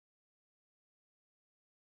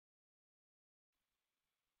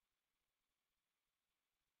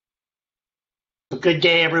Good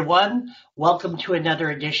day, everyone. Welcome to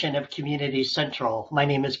another edition of Community Central. My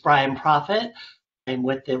name is Brian Profit. I'm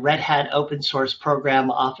with the Red Hat Open Source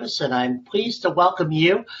Program Office, and I'm pleased to welcome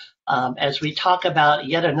you as we talk about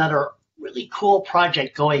yet another really cool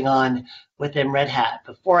project going on within Red Hat.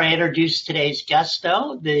 Before I introduce today's guest,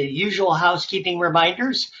 though, the usual housekeeping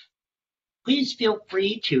reminders. Please feel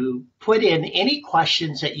free to put in any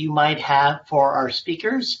questions that you might have for our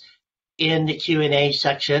speakers in the Q&A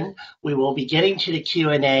section. We will be getting to the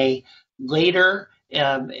Q&A later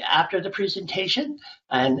after the presentation.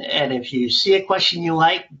 And if you see a question you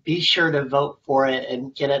like, be sure to vote for it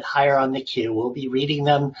and get it higher on the queue. We'll be reading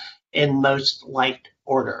them in most liked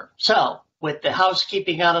order. So with the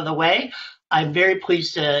housekeeping out of the way, I'm very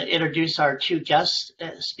pleased to introduce our two guest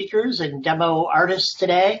speakers and demo artists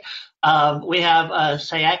today. We have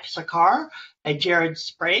Sayak Sarkar and Jared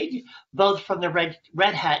Sprague, both from the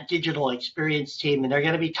Red Hat Digital Experience team, and they're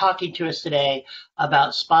going to be talking to us today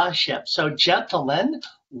about SPAship. So gentlemen,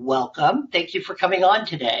 welcome. Thank you for coming on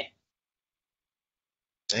today.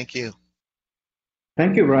 Thank you.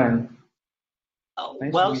 Thank you, Brian.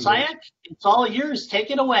 Well, Sayak, it's all yours.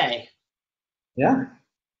 Take it away. Yeah.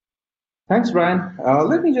 Thanks, Brian.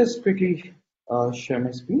 Let me just quickly share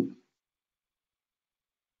my screen.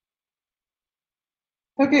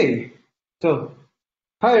 Okay. So,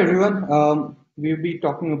 hi everyone. We'll be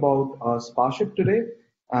talking about SPAship today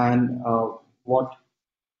and what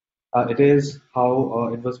it is, how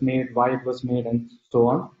it was made, why it was made, and so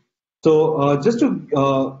on. So, just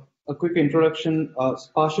to a quick introduction,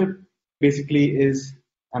 SPAship basically is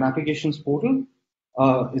an applications portal.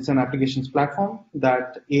 It's an applications platform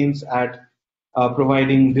that aims at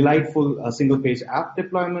providing delightful single-page app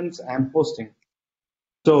deployments and hosting.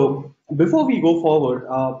 So, before we go forward,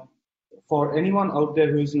 for anyone out there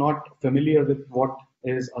who is not familiar with what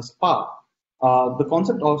is a SPA, the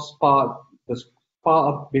concept of SPA, the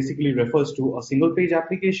SPA basically refers to a single-page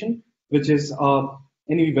application, which is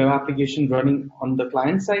any web application running on the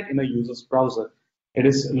client side in a user's browser. It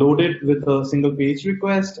is loaded with a single page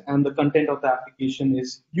request, and the content of the application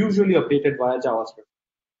is usually updated via JavaScript.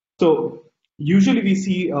 So, usually we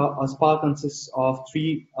see a SPA consists of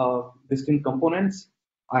three distinct components: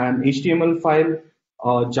 an HTML file,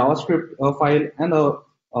 a JavaScript file, and a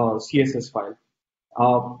CSS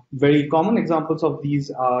file. Very common examples of these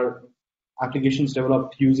are applications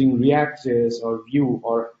developed using React.js or Vue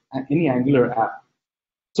or any Angular app.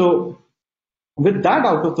 So with that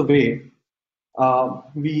out of the way,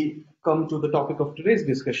 we come to the topic of today's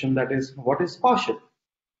discussion, that is, what is SPAship?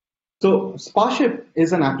 So SPAship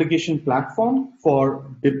is an application platform for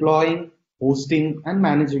deploying, hosting, and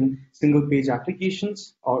managing single-page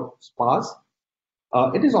applications, or SPAs.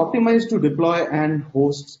 It is optimized to deploy and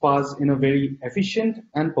host SPAs in a very efficient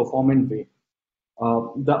and performant way.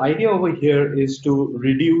 The idea over here is to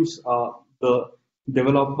reduce the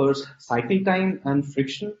developer's cycle time and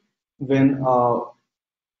friction when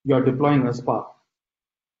you're deploying a SPA.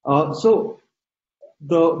 So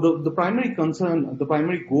the primary concern, the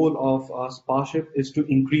primary goal of SPAship is to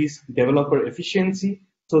increase developer efficiency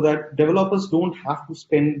so that developers don't have to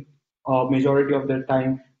spend a majority of their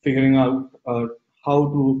time figuring out how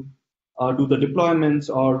to do the deployments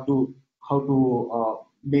or how to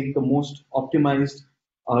make the most optimized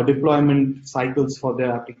deployment cycles for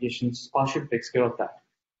their applications. SPAship takes care of that.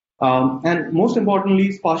 And most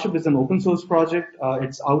importantly, SPAship is an open source project.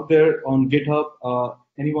 It's out there on GitHub.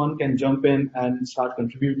 Anyone can jump in and start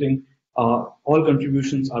contributing. All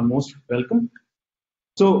contributions are most welcome.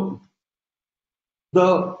 So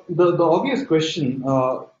the obvious question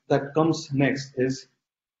that comes next is,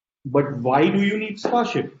 but why do you need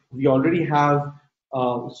SPAship? We already have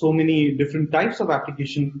so many different types of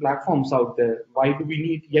application platforms out there. Why do we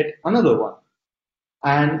need yet another one?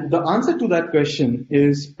 And the answer to that question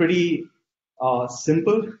is pretty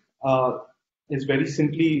simple. It's very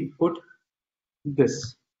simply put,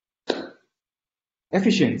 this: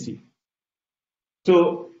 efficiency.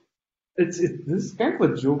 So this is kind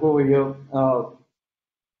of a joke over here,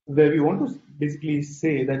 where we want to basically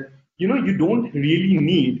say that you don't really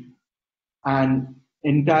need an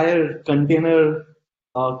entire container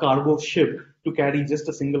cargo ship to carry just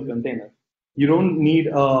a single container. You don't need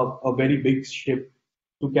a very big ship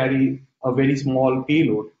to carry a very small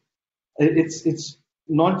payload. It's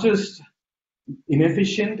not just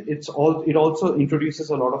inefficient, it also introduces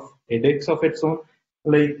a lot of headaches of its own.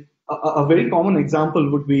 Like a very common example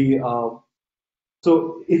would be,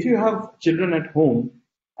 so if you have children at home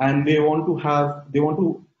and they want to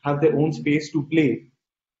have their own space to play,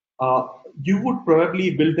 you would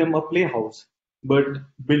probably build them a playhouse, but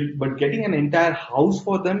getting an entire house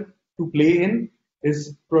for them to play in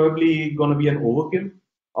is probably going to be an overkill,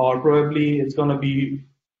 or probably it's going to be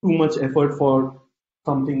too much effort for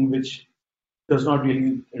something which does not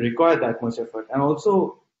really require that much effort. And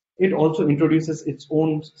also, it also introduces its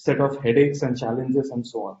own set of headaches and challenges and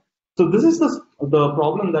so on. So this is the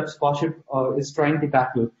problem that SPAship is trying to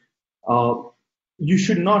tackle. You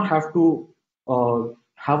should not have to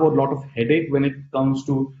have a lot of headache when it comes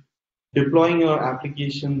to deploying your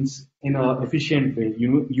applications in an efficient way.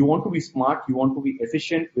 You want to be smart, you want to be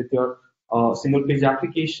efficient with your single page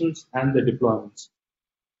applications and the deployments.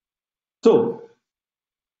 So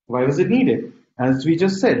why was it needed? As we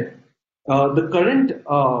just said, the current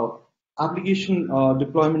application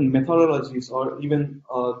deployment methodologies, or even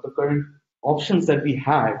the current options that we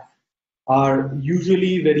have, are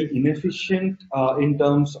usually very inefficient in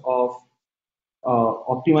terms of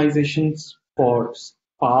optimizations for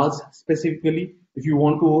spas specifically. If you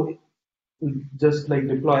want to just like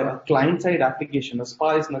deploy a client-side application, a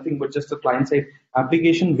spa is nothing but just a client-side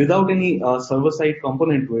application without any server-side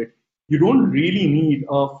component to it. You don't really need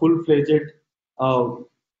a full-fledged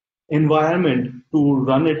environment to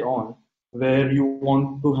run it on, where you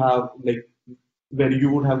want to have where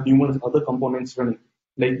you would have numerous other components running.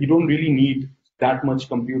 Like, you don't really need that much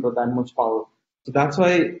compute or that much power. So that's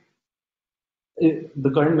why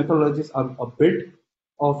the current methodologies are a bit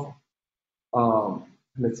of,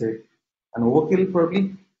 let's say, an overkill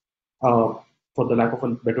probably, for the lack of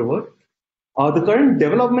a better word. The current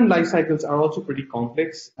development life cycles are also pretty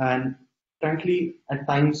complex and frankly at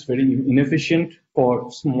times very inefficient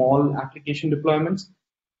for small application deployments.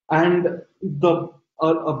 And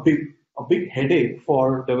a big headache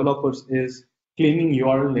for developers is claiming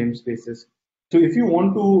URL namespaces. So if you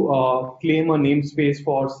want to claim a namespace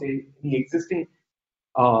for, say, any existing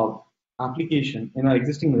application in an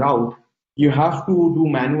existing route, you have to do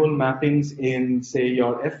manual mappings in, say,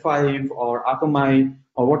 your F5 or Akamai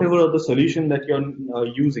or whatever other solution that you're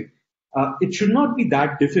using. It should not be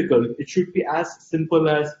that difficult. It should be as simple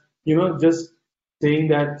as, just saying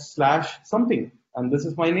that / something, and this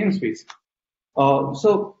is my namespace.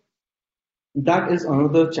 So that is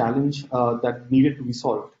another challenge that needed to be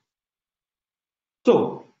solved.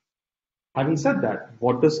 So, having said that,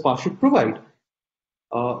 what does SPAship provide?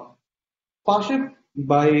 SPAship,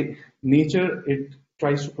 by nature, it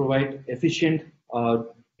tries to provide efficient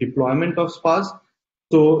deployment of spas.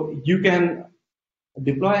 So you can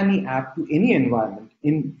deploy any app to any environment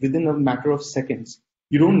within a matter of seconds.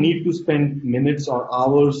 You don't need to spend minutes or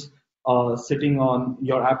hours sitting on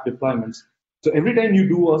your app deployments. So every time you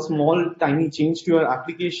do a small, tiny change to your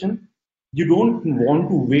application, you don't want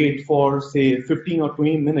to wait for, say, 15 or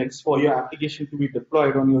 20 minutes for your application to be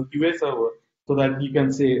deployed on your QA server so that you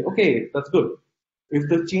can say, okay, that's good. If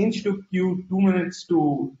the change took you 2 minutes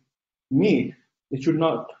to make, it should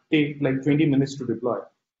not take like 20 minutes to deploy.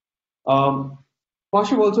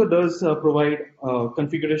 SPAship also does provide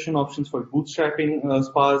configuration options for bootstrapping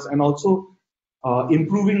spas, and also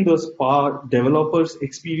improving the spa developers'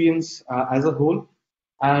 experience as a whole.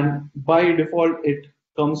 And by default, it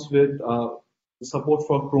comes with support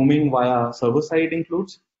for chroming via server-side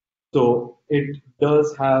includes. So it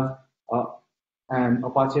does have an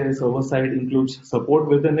Apache server-side includes support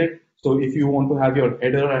within it. So if you want to have your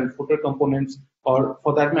header and footer components, or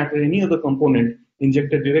for that matter, any other component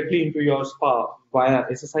injected directly into your spa via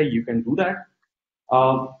SSI, you can do that.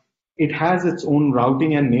 It has its own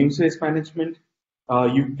routing and namespace management.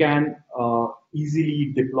 You can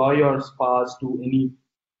easily deploy your spas to any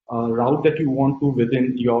route that you want to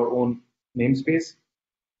within your own namespace.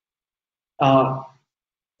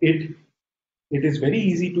 It is very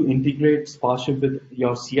easy to integrate SPAship with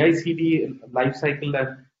your CI/CD lifecycle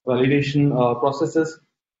and validation processes.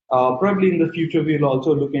 Probably in the future, we'll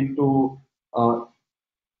also look into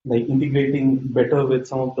like integrating better with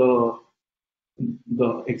some of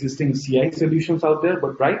the existing CI solutions out there.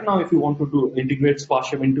 But right now, if you want to integrate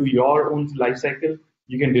SPAship into your own lifecycle,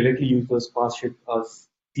 you can directly use the SPAship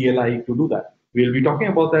CLI to do that. We'll be talking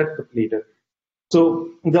about that later. So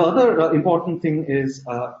the other important thing is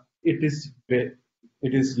it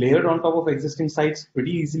is layered on top of existing sites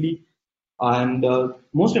pretty easily, and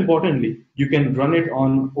most importantly, you can run it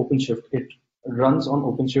on OpenShift. It runs on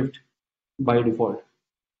OpenShift by default.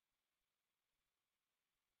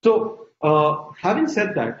 So having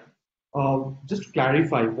said that, just to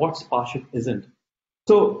clarify what SPAship isn't.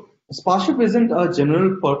 So SPAship isn't a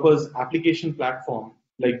general purpose application platform.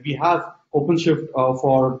 Like, we have OpenShift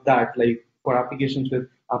for that, like for applications with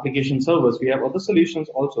application servers. We have other solutions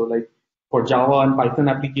also, like for Java and Python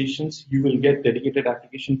applications, you will get dedicated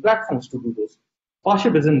application platforms to do this.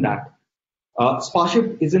 SPAship isn't that.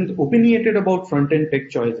 SPAship isn't opinionated about front-end tech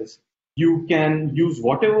choices. You can use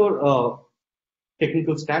whatever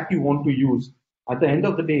technical stack you want to use. At the end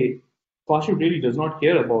of the day, SPAship really does not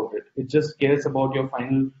care about it. It just cares about your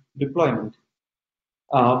final deployment.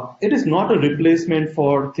 It is not a replacement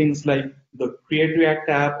for things like the Create React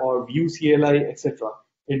app or Vue CLI, etc.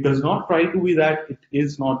 It does not try to be that. It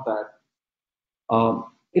is not that.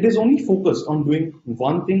 It is only focused on doing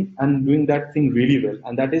one thing and doing that thing really well,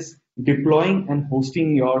 and that is deploying and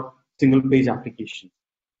hosting your single page application.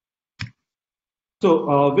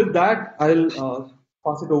 So with that, I'll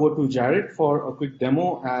pass it over to Jared for a quick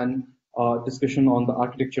demo and discussion on the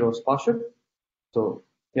architecture of SPAship. So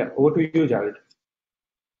yeah, over to you, Jared.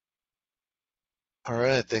 All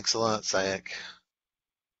right, thanks a lot, Sayak.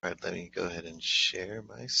 All right, let me go ahead and share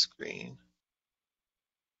my screen.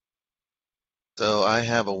 So I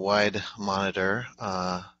have a wide monitor,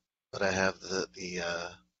 but I have the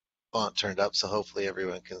font turned up, so hopefully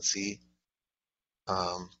everyone can see.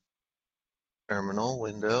 Terminal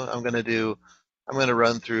window. I'm going to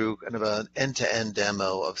run through kind of an end-to-end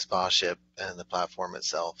demo of SPAship and the platform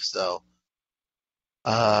itself. So,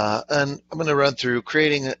 and I'm going to run through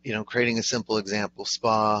creating a simple example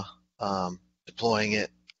SPA, deploying it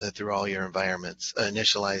through all your environments,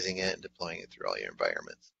 initializing it and deploying it through all your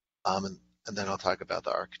environments. And then I'll talk about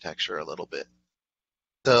the architecture a little bit.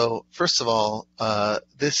 So first of all,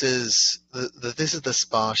 this is the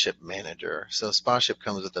SPAship manager. So SPAship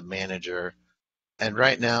comes with a manager. And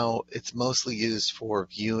right now, it's mostly used for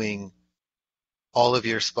viewing all of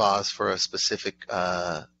your SPAs for a specific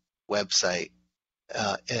website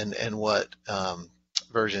and what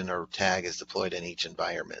version or tag is deployed in each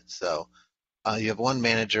environment. So you have one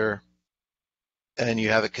manager, and you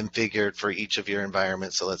have it configured for each of your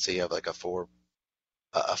environments. So let's say you have like a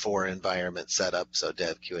four environment setup, so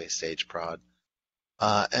dev, QA, stage, prod,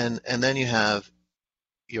 and then you have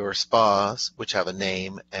your SPAs, which have a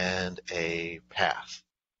name and a path.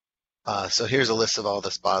 So here's a list of all the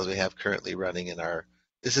SPAs we have currently running in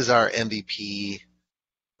this is our MVP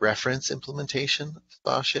reference implementation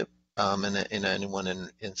SPAship, and anyone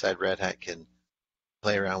inside Red Hat can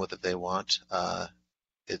play around with it if they want.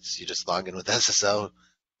 You just log in with SSO,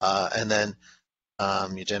 and then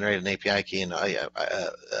you generate an API key, and I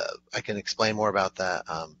can explain more about that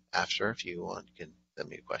after if you want. You can send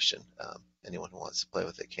me a question. Anyone who wants to play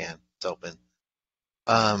with it can. It's open.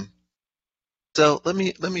 So let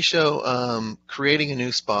me show creating a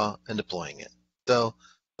new SPA and deploying it. So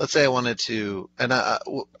let's say I wanted to, and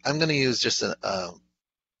I'm going to use just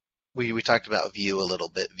we talked about Vue a little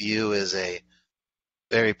bit. Vue is a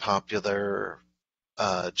very popular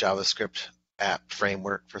JavaScript app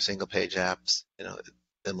framework for single page apps.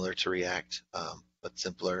 Similar to React, but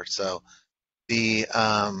simpler. So the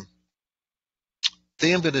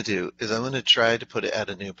thing I'm going to do is I'm going to try to put it at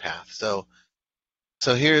a new path. So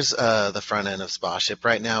here's the front end of SPAship.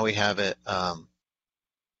 Right now we have it.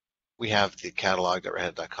 We have the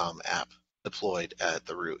catalog.redhat.com app deployed at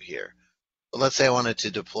the root here. But let's say I wanted to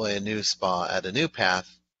deploy a new SPA at a new path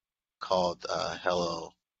called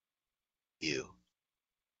Hello View,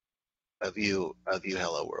 a view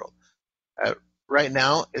Hello World. Right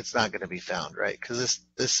now it's not going to be found, right? Because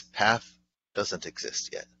this path doesn't exist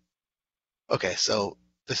yet. Okay, so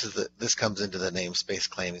this comes into the namespace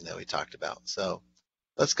claiming that we talked about. So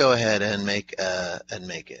let's go ahead and make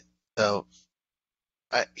it. So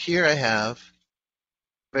here I have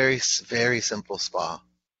very simple SPA.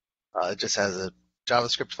 It just has a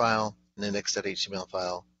JavaScript file, an index.html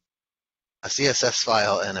file, a CSS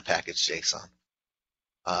file, and a package JSON.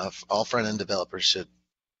 All front-end developers should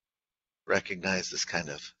recognize this kind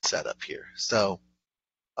of setup here. So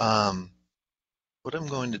what I'm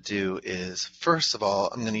going to do is, first of all,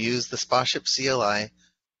 I'm going to use the SPAship CLI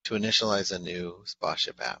to initialize a new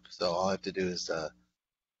SPAship app. So all I have to do is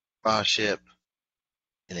SPAship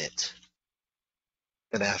init.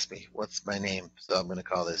 And ask me, what's my name? So I'm going to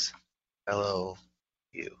call this Hello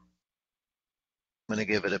View. I'm going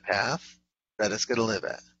to give it a path that it's going to live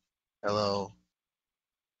at. Hello,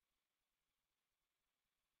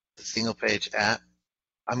 the single page app.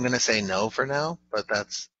 I'm going to say no for now, but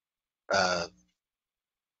that's that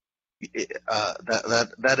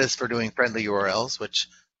is for doing friendly URLs, which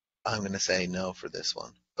I'm going to say no for this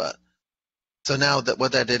one. But so now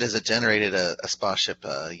what that did is it generated a SPAship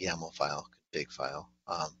YAML file, config file.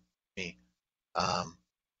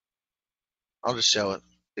 I'll just show it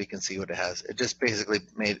so you can see what it has. It just basically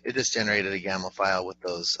generated a YAML file with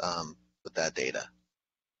those with that data.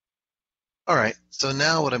 All right, so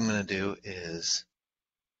now what I'm going to do is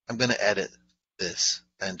I'm going to edit this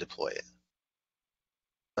and deploy it.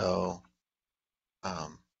 So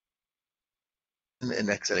in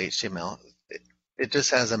index.html, it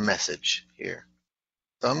just has a message here.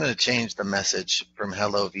 So I'm going to change the message from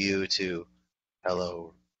hello view to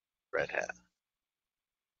hello Red Hat.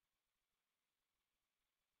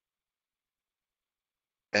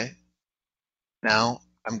 Okay. Now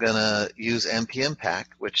I'm going to use npm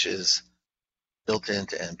pack, which is built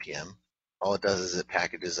into npm. All it does is it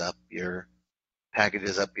packages up your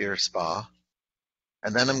SPA,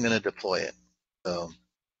 and then I'm going to deploy it. So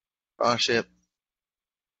SPAship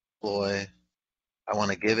deploy. I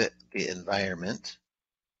want to give it the environment.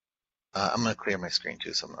 I'm going to clear my screen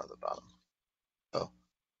too, so I'm not at the bottom. So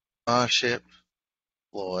SPAship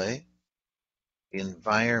deploy. The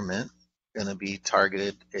environment going to be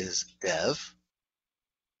targeted is dev.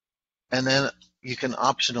 And then you can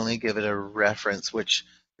optionally give it a reference, which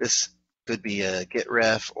this could be a get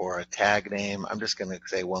ref or a tag name. I'm just going to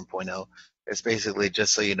say 1.0. It's basically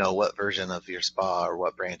just so you know what version of your SPA or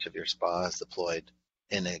what branch of your SPA is deployed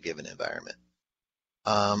in a given environment.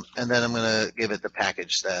 And then I'm going to give it the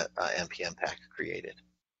package that npm pack created.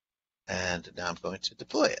 And now I'm going to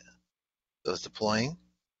deploy it. So it's deploying,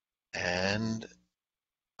 and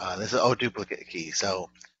this is duplicate key. So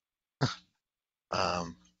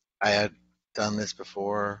I had done this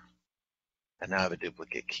before, and now I have a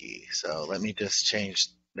duplicate key. So let me just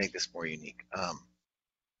make this more unique. I'm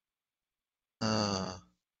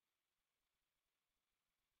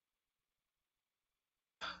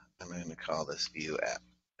going to call this view app.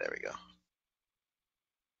 There we go.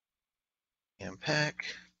 Pack.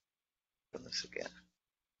 Run this again.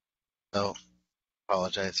 So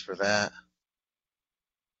apologize for that.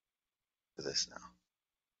 Do this now.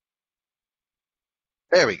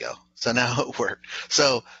 There we go. So now it worked.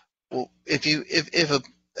 So and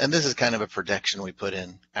this is kind of a protection we put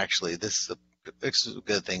in. Actually, this is a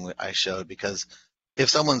good thing I showed, because if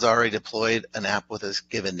someone's already deployed an app with a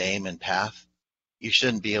given name and path, you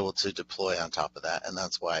shouldn't be able to deploy on top of that, and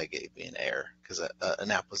that's why it gave me an error, because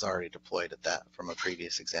an app was already deployed at that from a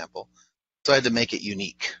previous example. So I had to make it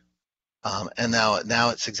unique, and now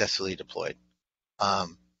it's successfully deployed.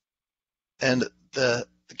 And the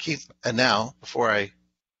key, and now before I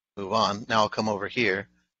move on, now I'll come over here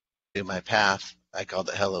to my path. I called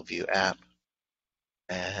it Hello View app,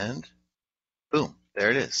 and boom,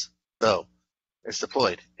 there it is. So it's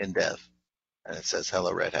deployed in dev, and it says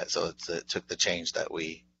Hello Red Hat. So it took the change that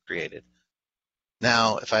we created.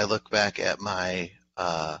 Now, if I look back at my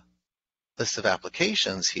list of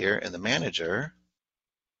applications here in the manager,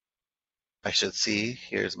 I should see,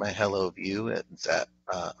 here's my Hello View. It's at,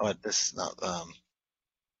 this is not, let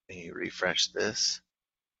me refresh this.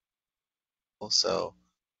 Also,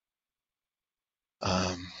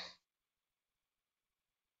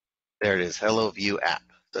 there it is, Hello View app.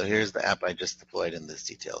 So here's the app I just deployed in this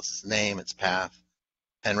details. Its name, its path.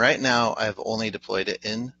 And right now I've only deployed it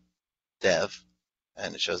in dev,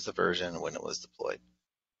 and it shows the version when it was deployed.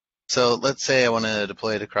 So let's say I want to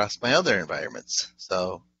deploy it across my other environments.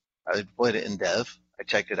 So I deployed it in dev. I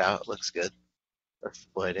checked it out. It looks good. Let's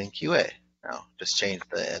deploy it in QA. Now, just change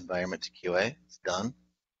the environment to QA. It's done.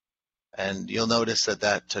 And you'll notice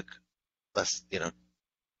that took less,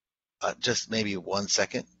 just maybe 1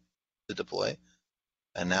 second to deploy.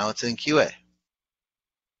 And now it's in QA.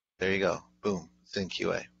 There you go. Boom. It's in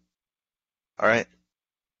QA. All right.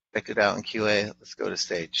 Check it out in QA. Let's go to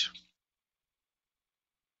stage.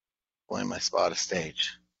 Deploying my SPA to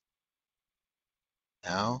stage.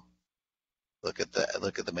 Now, look at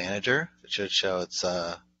the manager. It should show it's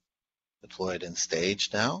deployed in stage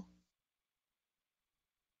now.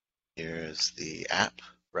 Here's the app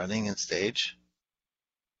running in stage.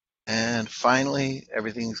 And finally,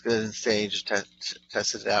 everything's good in stage.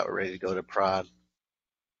 Tested it out. We're ready to go to prod.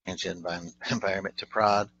 Change the environment to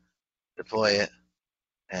prod. Deploy it.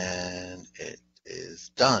 And it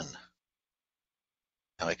is done.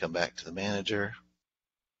 Now I come back to the manager.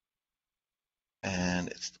 And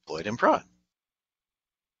it's deployed in prod.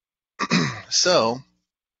 So,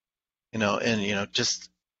 just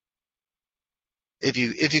if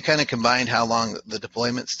you kind of combine how long the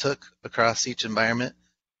deployments took across each environment,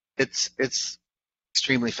 it's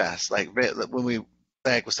extremely fast. Like when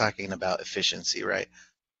Sayak was talking about efficiency, right?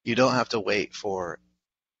 You don't have to wait for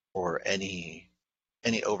any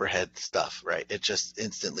overhead stuff, right? It just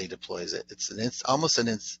instantly deploys it. It's almost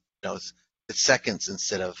it's seconds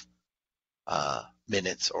instead of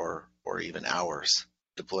minutes or even hours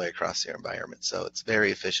deploy across your environment. So it's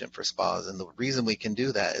very efficient for SPAs. And the reason we can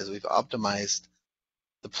do that is we've optimized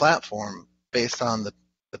the platform based on the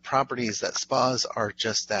properties that SPAs are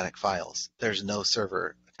just static files. There's no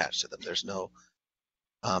server attached to them. There's no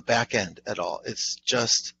back end at all. It's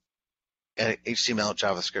just HTML,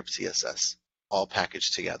 JavaScript, CSS, all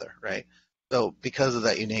packaged together, right? So because of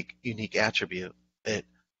that unique attribute, it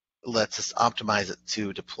lets us optimize it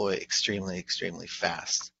to deploy extremely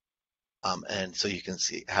fast. And so you can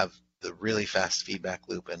have the really fast feedback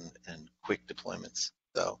loop and quick deployments.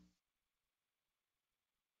 So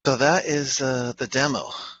that is the demo.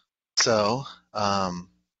 So the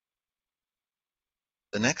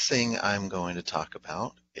next thing I'm going to talk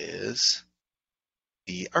about is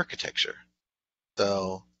the architecture.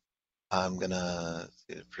 So I'm gonna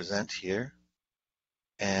present here,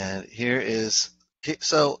 and here is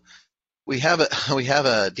so we have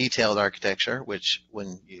a detailed architecture, which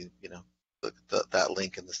when you look at that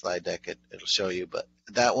link in the slide deck, it'll show you. But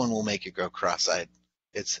that one will make you go cross-eyed.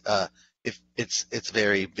 It's it's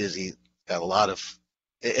very busy. Got a lot of,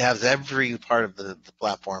 it has every part of the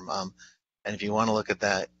platform. And if you want to look at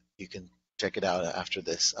that, you can check it out after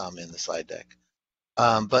this in the slide deck.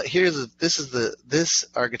 But this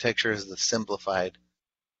architecture is the simplified,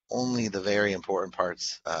 only the very important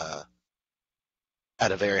parts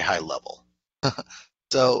at a very high level.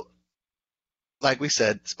 So, like we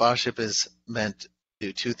said, SPAship is meant to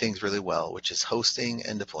do two things really well, which is hosting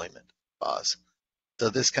and deployment. SPAs. So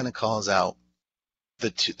this kind of calls out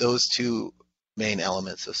those two main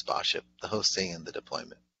elements of SPAship: the hosting and the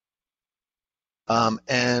deployment. And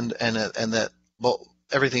that, well,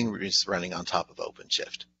 everything is running on top of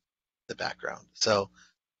OpenShift, the background. So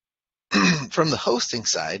from the hosting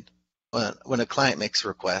side, when a client makes a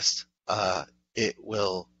request, it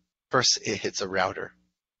hits a router.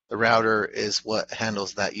 The router is what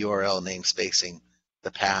handles that URL namespacing,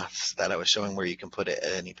 the paths that I was showing where you can put it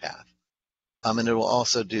at any path. And it will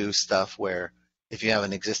also do stuff where if you have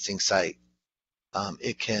an existing site,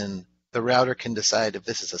 the router can decide if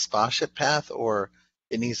this is a SPAship path or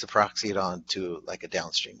it needs to proxy it on to like a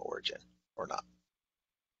downstream origin or not.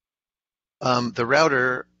 The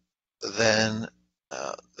router then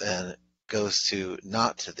goes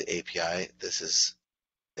not to the API. This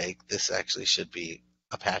actually should be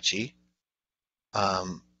Apache.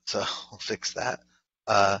 So I'll fix that.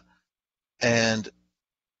 And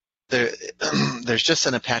there's just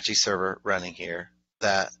an Apache server running here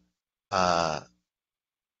that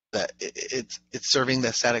it's serving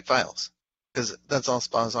the static files, because that's all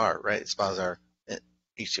SPAs are, right? SPAs are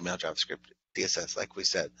HTML, JavaScript, CSS, like we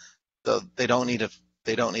said. So they don't need an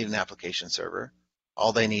application server.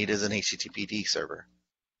 All they need is an HTTPD server,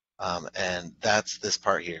 and that's this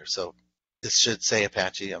part here. So this should say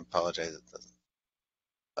Apache. I apologize, it doesn't.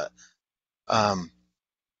 But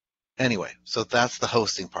anyway, so that's the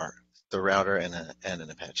hosting part, the router and an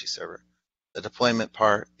Apache server. The deployment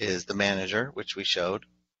part is the manager, which we showed,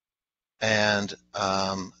 and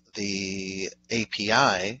the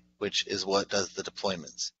API, which is what does the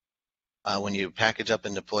deployments. When you package up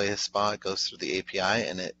and deploy a SPA, it goes through the API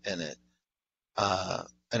and it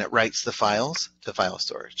writes the files to file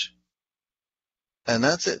storage. And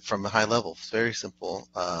that's it from a high level. It's very simple,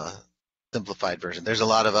 simplified version. There's a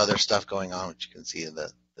lot of other stuff going on, which you can see in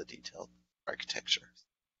the detailed architecture.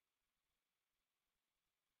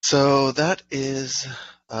 So that is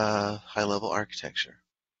high level architecture.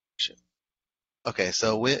 Okay,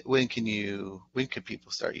 so when could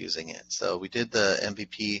people start using it? So we did the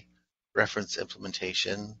MVP reference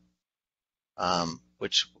implementation,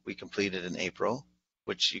 which we completed in April,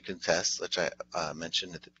 which you can test, which I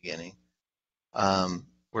mentioned at the beginning.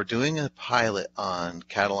 We're doing a pilot on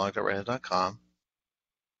catalog.redhat.com,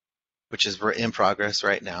 which is in progress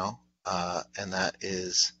right now, and that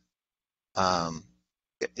is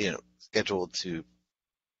scheduled to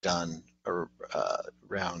done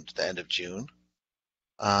around the end of June.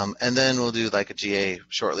 And then we'll do like a GA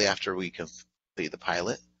shortly after we complete the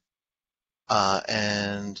pilot.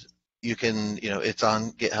 And you can, it's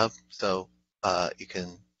on GitHub, so you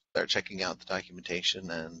can start checking out the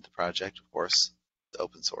documentation and the project. Of course, it's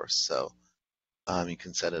open source, so you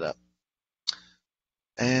can set it up.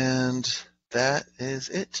 And that is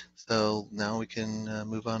it. So now we can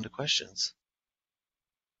move on to questions.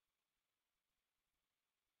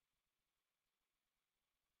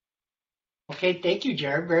 Okay, thank you,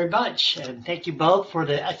 Jared, very much. And thank you both for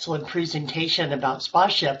the excellent presentation about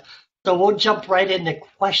SPAship. So we'll jump right into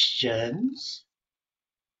questions.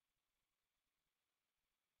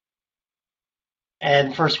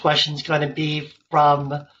 And first question is going to be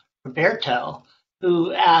from Roberto,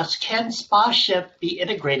 who asks, can SPAship be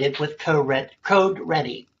integrated with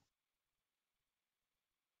CodeReady?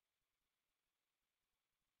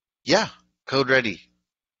 Yeah, CodeReady.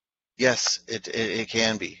 Yes, it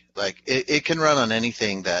can be. Like it can run on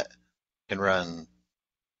anything that can run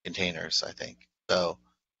containers, I think. So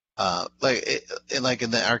like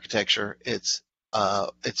in the architecture, it's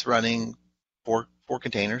running 4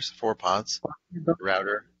 containers, 4 pods,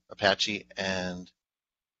 router, Apache, and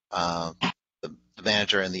the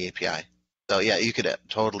manager and the API. So yeah, you could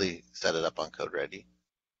totally set it up on CodeReady.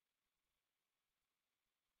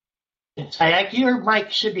 Sayak, your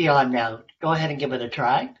mic should be on now. Go ahead and give it a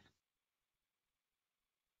try.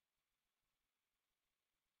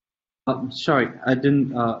 Sorry, I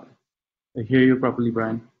didn't hear you properly,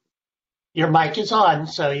 Brian. Your mic is on,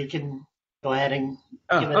 so you can go ahead and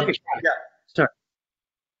give it a try. Yeah, sure.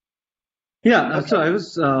 Yeah, Okay. so I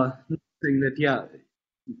was saying that, yeah,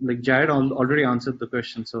 like Jared already answered the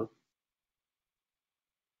question, so.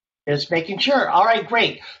 Just making sure. All right,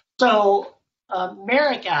 great. So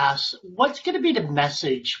Merrick asks, what's going to be the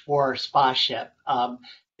message for SPAship?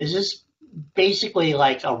 Is this basically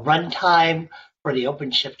like a runtime for the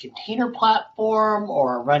OpenShift container platform,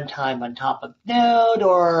 or a runtime on top of Node,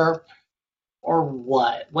 or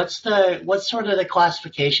what? What's sort of the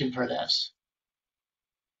classification for this?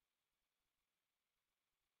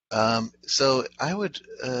 So I would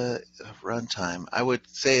runtime. I would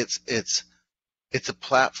say it's a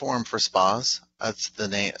platform for SPAs. That's the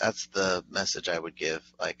name. That's the message I would give.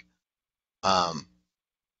 Like,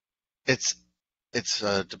 it's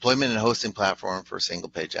a deployment and hosting platform for single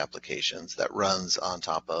page applications that runs on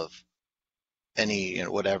top of any,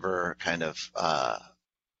 whatever kind of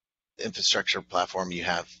infrastructure platform you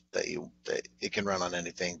have that it can run on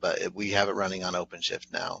anything. But we have it running on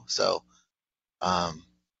OpenShift now. So I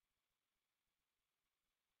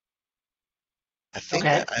think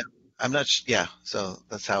Okay. I'm not. Yeah. So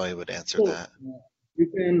that's how I would answer So, that. you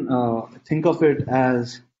can think of it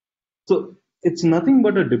as, so it's nothing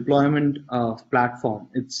but a deployment platform.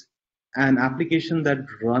 It's an application that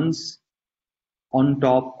runs on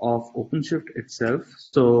top of OpenShift itself.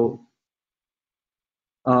 So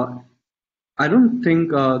I don't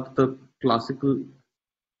think the classical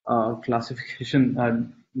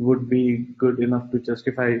classification would be good enough to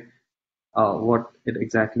justify what it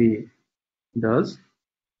exactly does.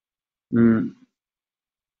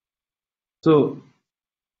 So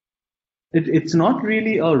it's not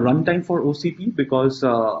really a runtime for OCP, because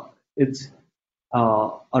it's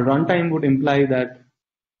a runtime would imply that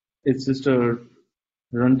it's just a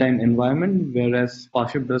runtime environment, whereas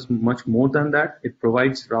SPAship does much more than that. It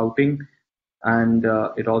provides routing, and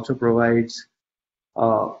it also provides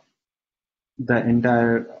the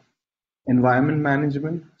entire environment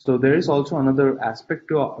management. So there is also another aspect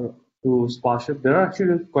to SPAship. There are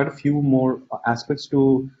actually quite a few more aspects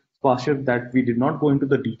to SPAship that we did not go into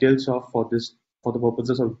the details of for the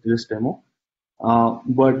purposes of this demo.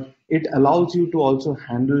 But it allows you to also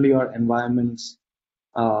handle your environments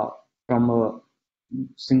from a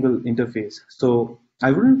single interface. So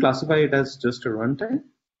I wouldn't classify it as just a runtime,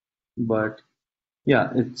 but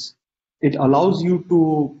yeah, it allows you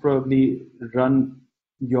to probably run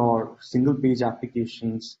your single page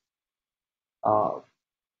applications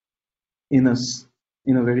in a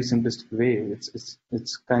very simplistic way.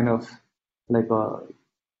 It's kind of like I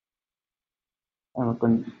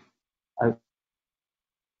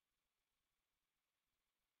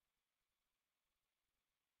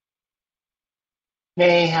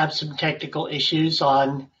May have some technical issues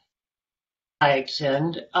on Sayak's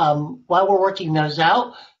end. While we're working those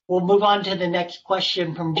out, we'll move on to the next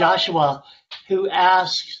question from Joshua, who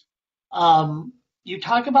asks, you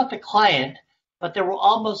talk about the client, but there will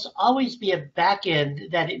almost always be a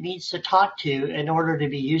backend that it needs to talk to in order to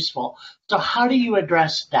be useful. So how do you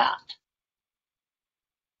address that?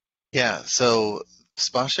 Yeah. So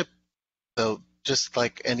SPAship. So just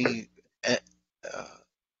like any, can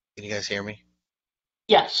you guys hear me?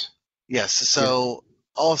 Yes. Yes. So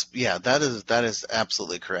that is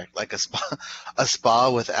absolutely correct. Like a spa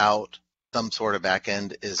without some sort of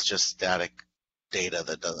backend is just static data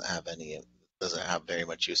that doesn't have very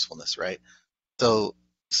much usefulness, right? So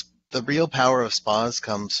the real power of spas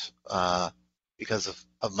comes because of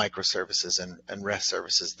microservices and REST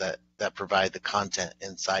services that provide the content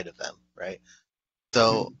inside of them, right?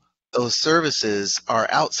 So those services are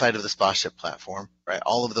outside of the SPAship platform, right?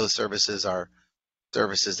 All of those services are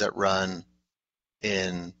services that run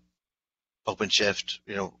in OpenShift,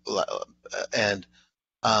 and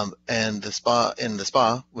the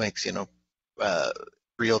spa makes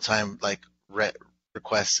real time like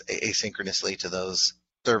requests asynchronously to those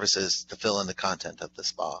services to fill in the content of the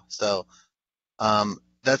spa. So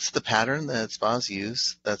that's the pattern that spas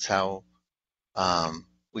use. That's how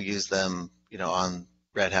we use them, on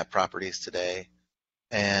Red Hat properties today.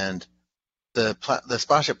 And the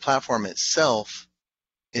SPAship platform itself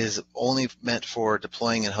is only meant for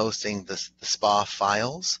deploying and hosting the SPA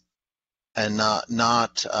files, and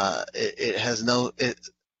it has no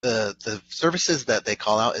the services that they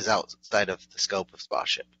call out is outside of the scope of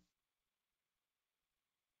SPAship.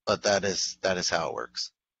 But that is how it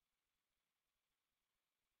works.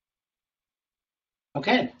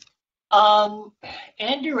 Okay.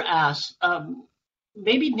 Andrew asks,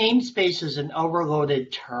 maybe namespace is an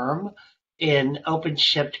overloaded term in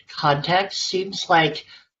OpenShift context. Seems like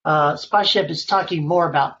SPAship is talking more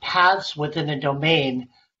about paths within a domain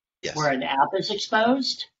where an app is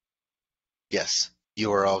exposed. Yes.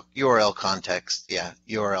 URL context. Yeah.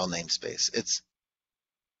 URL namespace.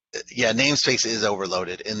 Namespace is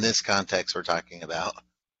overloaded. In this context, we're talking about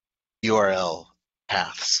URL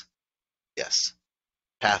paths. Yes.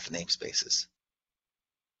 Path namespaces.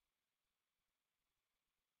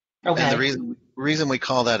 Okay. And the reason we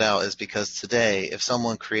call that out is because today, if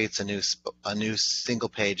someone creates a new single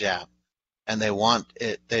page app and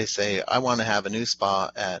they say, I want to have a new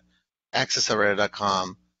spa at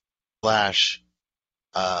access.reddit.com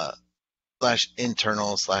 /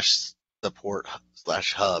 internal / support /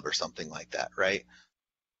 hub or something like that, right?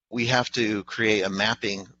 We have to create a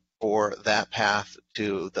mapping for that path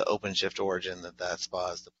to the OpenShift origin that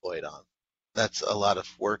spa is deployed on. That's a lot of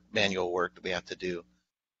work, manual work that we have to do.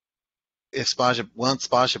 If once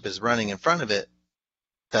SPAship is running in front of it,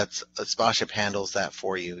 SPAship handles that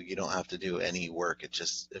for you. You don't have to do any work. It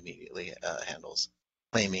just immediately handles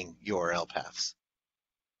claiming URL paths.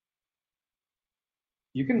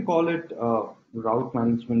 You can call it route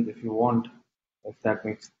management if you want, if that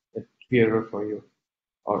makes it clearer for you,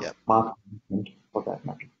 or path management for that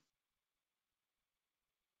matter.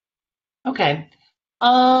 Okay.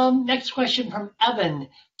 Next question from Evan.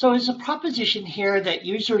 So is the proposition here that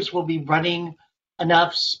users will be running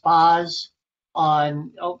enough spas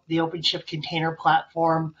on the OpenShift container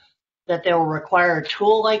platform that they will require a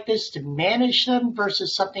tool like this to manage them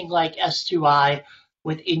versus something like S2I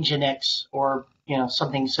with Nginx or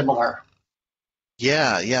something similar?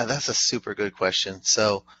 Yeah, that's a super good question.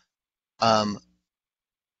 So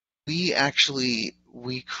we actually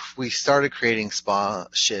we started creating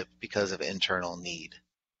SPAship because of internal need.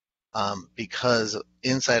 Because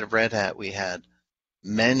inside of Red Hat we had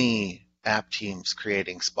many app teams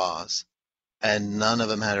creating spas, and none of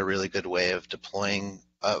them had a really good way of deploying,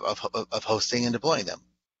 of hosting and deploying them.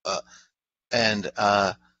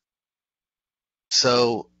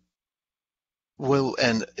 So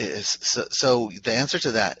the answer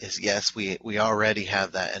to that is yes, we already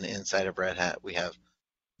have that, and inside of Red Hat we have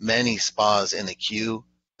many spas in the queue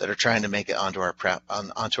that are trying to make it onto our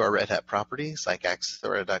Red Hat properties like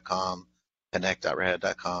access.reddit.com,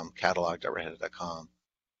 connect.redhat.com, catalog.redhat.com.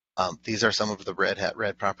 These are some of the Red Hat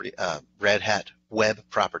web properties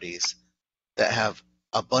that have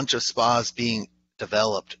a bunch of spas being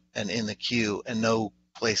developed and in the queue and no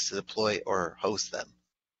place to deploy or host them.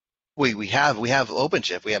 We have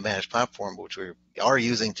OpenShift, we have managed platform, which we are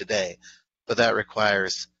using today, but that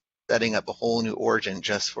requires setting up a whole new origin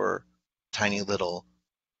just for tiny little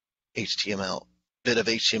bit of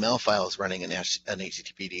HTML files running an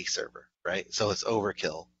HTTPD server, right? So it's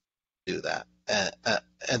overkill to do that.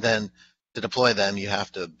 And then to deploy them, you have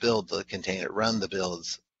to build the container, run the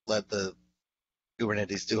builds, let the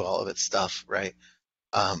Kubernetes do all of its stuff, right?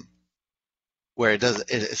 Where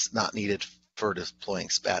it's not needed for deploying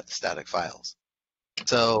static files.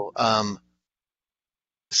 So the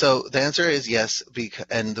answer is yes,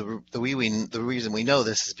 and the reason we know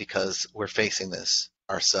this is because we're facing this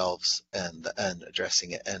ourselves and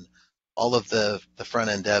addressing it, and all of the front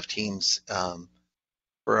end dev teams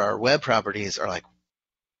for our web properties are like,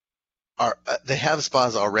 they have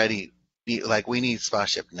spas already. Like, we need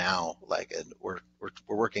SPAship now, and we're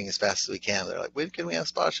working as fast as we can. They're like, when can we have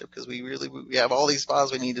SPAship? Because we have all these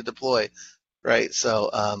spas we need to deploy, right?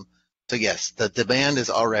 So yes, the demand is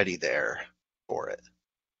already there for it.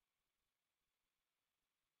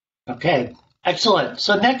 Okay, excellent.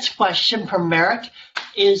 So next question from Merrick: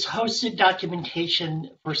 is hosted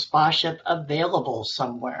documentation for SPAship available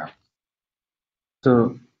somewhere?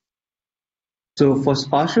 So for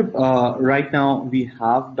SPAship, right now we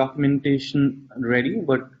have documentation ready,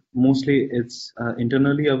 but mostly it's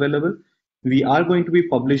internally available. We are going to be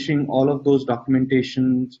publishing all of those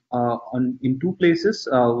documentations in two places.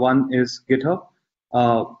 One is GitHub,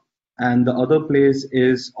 and the other place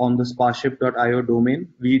is on the SPAship.io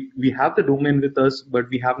domain. We have the domain with us, but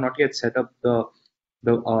we have not yet set up the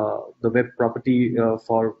web property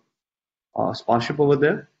for SPAship over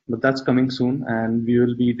there. But that's coming soon, and we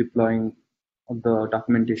will be deploying the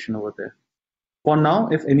documentation over there. For now,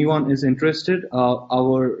 if anyone is interested,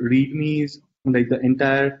 our READMEs, like the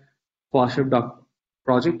entire SPAship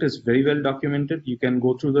project, is very well documented. You can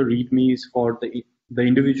go through the READMEs for the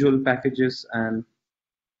individual packages, and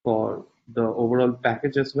for the overall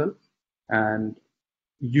package as well, and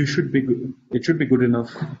you should be good. It should be good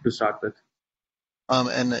enough to start with.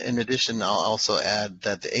 And in addition, I'll also add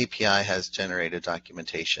that the API has generated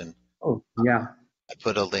documentation. Oh yeah, I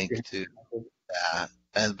put a link to that,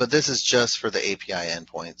 but this is just for the API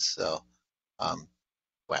endpoints. So,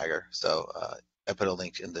 Swagger. So I put a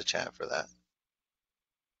link in the chat for that.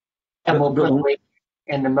 And we'll put a link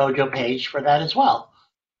in the Mojo page for that as well.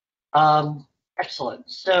 Excellent.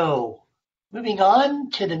 So moving on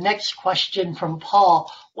to the next question from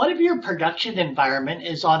Paul. What if your production environment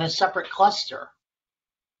is on a separate cluster?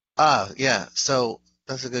 Yeah. So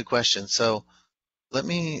that's a good question. So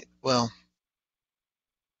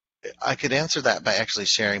I could answer that by actually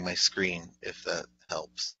sharing my screen if that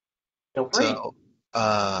helps. Feel free. So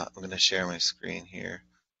I'm going to share my screen here.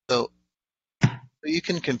 So you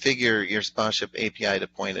can configure your SPAship API to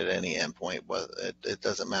point at any endpoint. It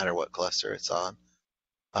doesn't matter what cluster it's on.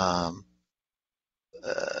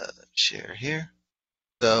 Share here.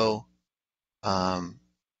 So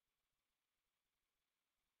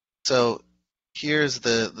here's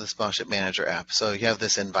the SPAship Manager app. So you have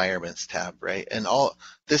this environments tab, right? And all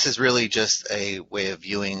this is really just a way of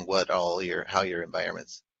viewing what how your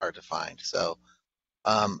environments are defined. So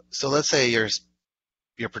let's say your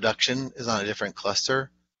production is on a different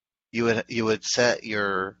cluster. You would set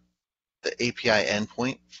the API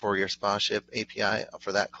endpoint for your SPAship API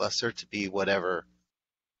for that cluster to be whatever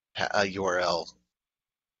URL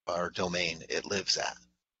or domain it lives at,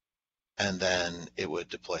 and then it would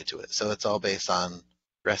deploy to it. So it's all based on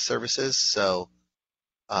REST services. So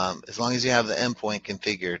as long as you have the endpoint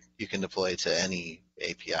configured, you can deploy to any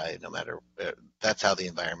API, no matter. That's how the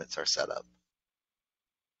environments are set up.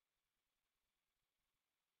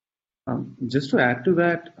 Just to add to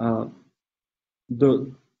that,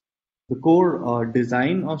 the core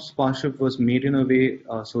design of SPAship was made in a way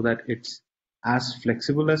so that it's as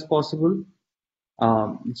flexible as possible.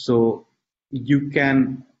 So you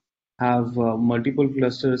can have multiple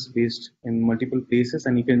clusters based in multiple places,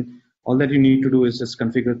 and all that you need to do is just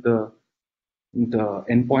configure the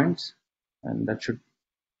endpoints, and that should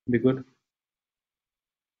be good.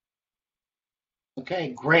 Okay,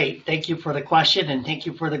 great. Thank you for the question, and thank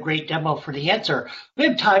you for the great demo for the answer. We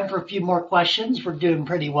have time for a few more questions. We're doing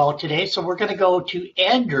pretty well today, so we're going to go to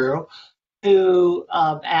Andrew, who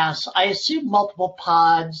asks, I assume multiple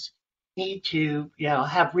pods need to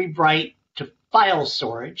have read write to file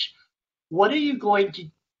storage. What are you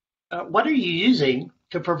using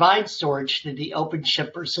to provide storage to the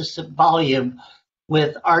OpenShift persistent volume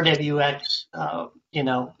with RWX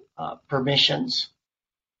permissions?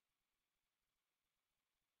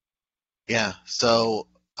 Yeah. So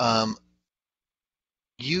as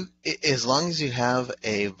long as you have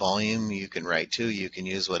a volume you can write to, you can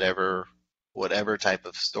use whatever type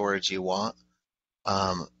of storage you want.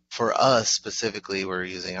 For us specifically, we're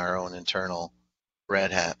using our own internal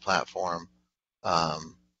Red Hat platform.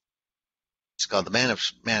 It's called the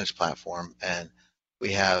managed platform, and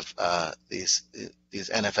we have these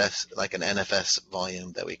NFS, like an NFS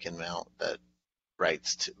volume that we can mount that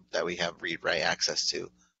we have read write access to.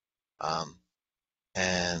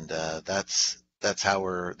 And that's how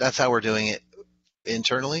we're doing it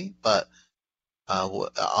internally. But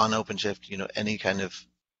on OpenShift, any kind of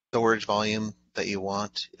storage volume that you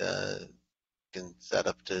want, you can set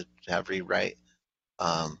up to have read write,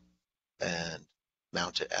 and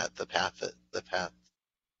mount it at the path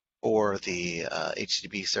or the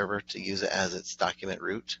HTTP server to use it as its document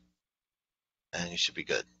root, and you should be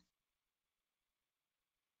good.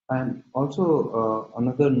 And also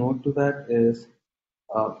another note to that is,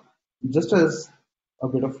 just as a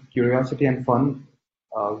bit of curiosity and fun,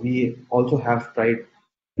 we also have tried,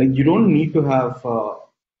 like, you don't need to have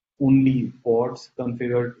only pods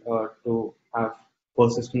configured to have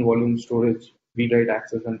persistent volume storage, read write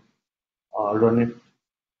access, and run it.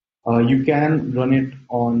 You can run it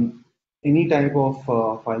on any type of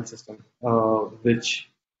file system, I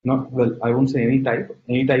won't say any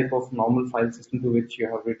type of normal file system to which you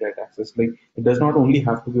have read write access. Like, it does not only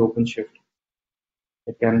have to be OpenShift.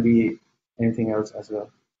 It can be anything else as well.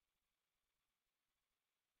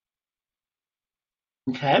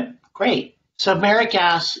 Okay, great. So Merrick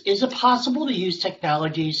asks, is it possible to use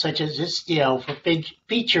technology such as Istio for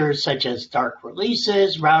features such as dark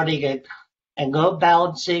releases, routing and load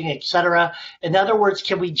balancing, etc.? In other words,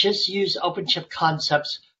 can we just use OpenShift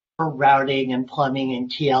concepts for routing and plumbing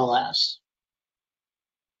and TLS?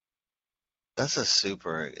 That's a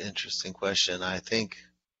super interesting question. I think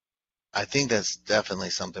that's definitely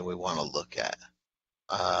something we want to look at.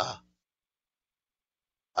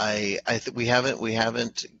 We haven't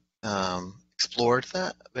explored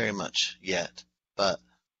that very much yet, but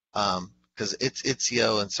because it's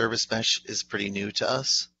ITSIO and service mesh is pretty new to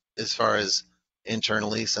us as far as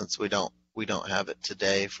internally, since we don't have it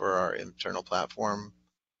today for our internal platform.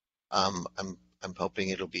 I'm hoping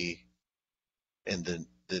it'll be in the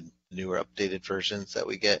newer updated versions that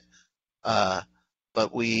we get. But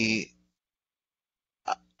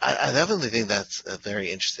I definitely think that's a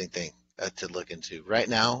very interesting thing to look into. Right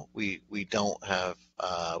now, we don't have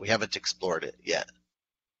we haven't explored it yet,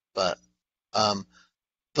 but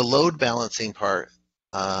the load balancing part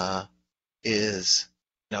is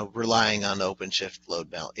relying on OpenShift load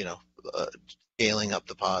balance, scaling up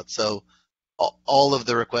the pod. So all of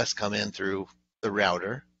the requests come in through the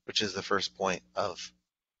router, which is the first point of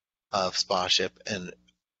SPAship,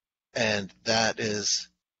 and that's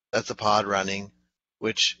a pod running,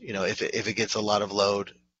 which if it gets a lot of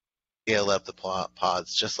load, scale up the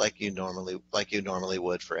pods just like you normally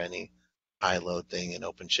would for any high load thing in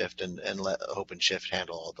OpenShift, and let OpenShift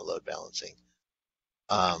handle all the load balancing.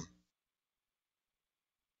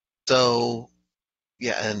 So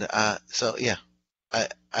yeah,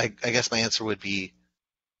 I guess my answer would be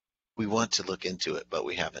we want to look into it, but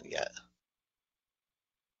we haven't yet.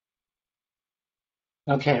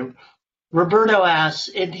 Okay. Roberto asks,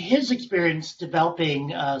 in his experience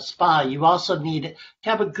developing SPA, you also need to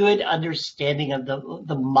have a good understanding of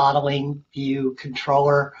the modeling view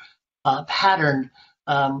controller pattern.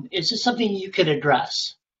 Is this something you could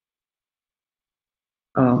address?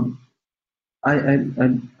 I'm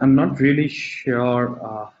not really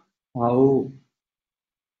sure how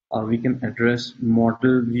we can address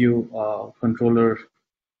model view controller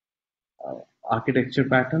architecture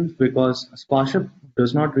patterns, because SPAship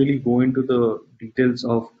does not really go into the details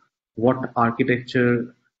of what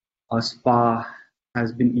architecture a SPA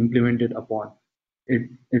has been implemented upon.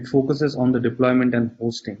 It focuses on the deployment and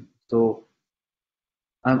hosting. So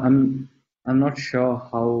I'm not sure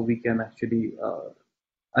how we can actually.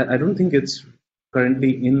 I don't think it's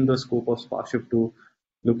currently in the scope of SPAship to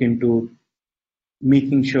look into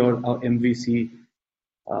making sure our MVC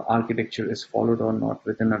architecture is followed or not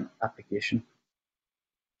within an application.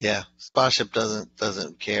 Yeah, SPAship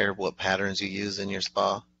doesn't care what patterns you use in your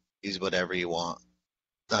SPA. Use whatever you want.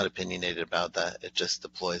 It's not opinionated about that. It just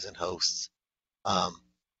deploys and hosts.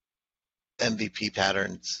 MVP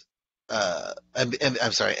patterns.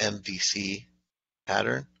 MVC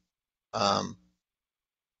pattern.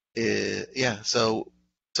 Yeah. So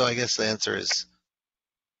I guess the answer is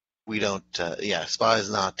we don't. SPA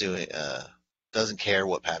is not doing. Doesn't care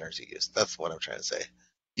what patterns you use. That's what I'm trying to say.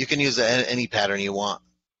 You can use any pattern you want.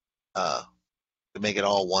 To make it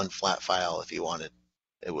all one flat file if you wanted.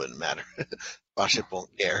 It wouldn't matter. SPAship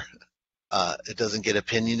won't care. It doesn't get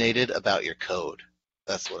opinionated about your code.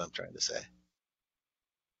 That's what I'm trying to say.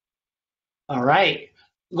 All right.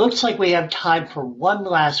 Looks like we have time for one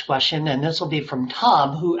last question, and this will be from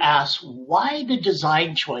Tom, who asks, why the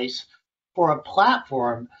design choice for a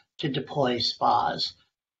platform to deploy SPAs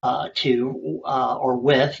to or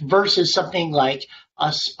with versus something like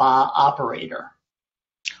a SPA operator?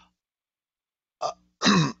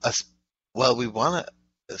 Well,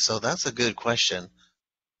 so that's a good question.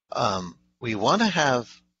 We want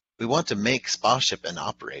to make SPAship an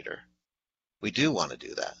operator. We do want to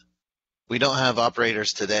do that. We don't have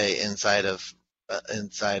operators today inside of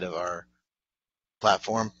our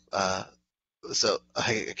platform. So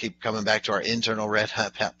I keep coming back to our internal Red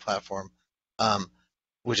Hat platform,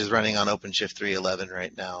 which is running on OpenShift 3.11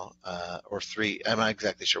 right now, or 3. I'm not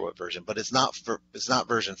exactly sure what version, but it's not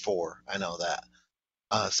version 4. I know that.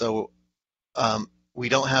 So we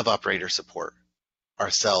don't have operator support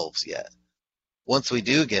ourselves yet. Once we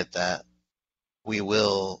do get that,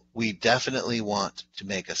 we definitely want to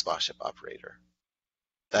make a SPAship operator.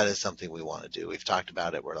 That is something we want to do. We've talked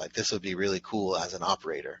about it. We're like, this would be really cool as an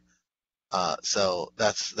operator. So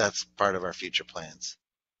that's part of our future plans.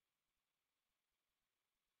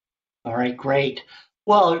 All right, great.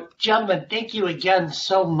 Well, gentlemen, thank you again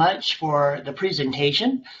so much for the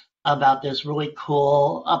presentation about this really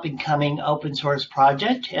cool up and coming open source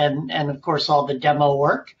project, and of course all the demo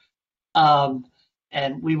work.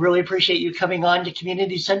 And we really appreciate you coming on to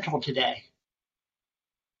Community Central today.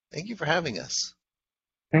 Thank you for having us.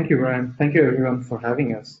 Thank you, Brian. Thank you, everyone, for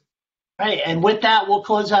having us. All right, and with that, we'll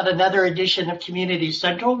close out another edition of Community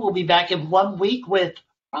Central. We'll be back in 1 week with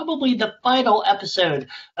probably the final episode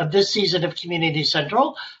of this season of Community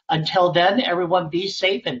Central. Until then, everyone be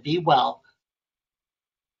safe and be well.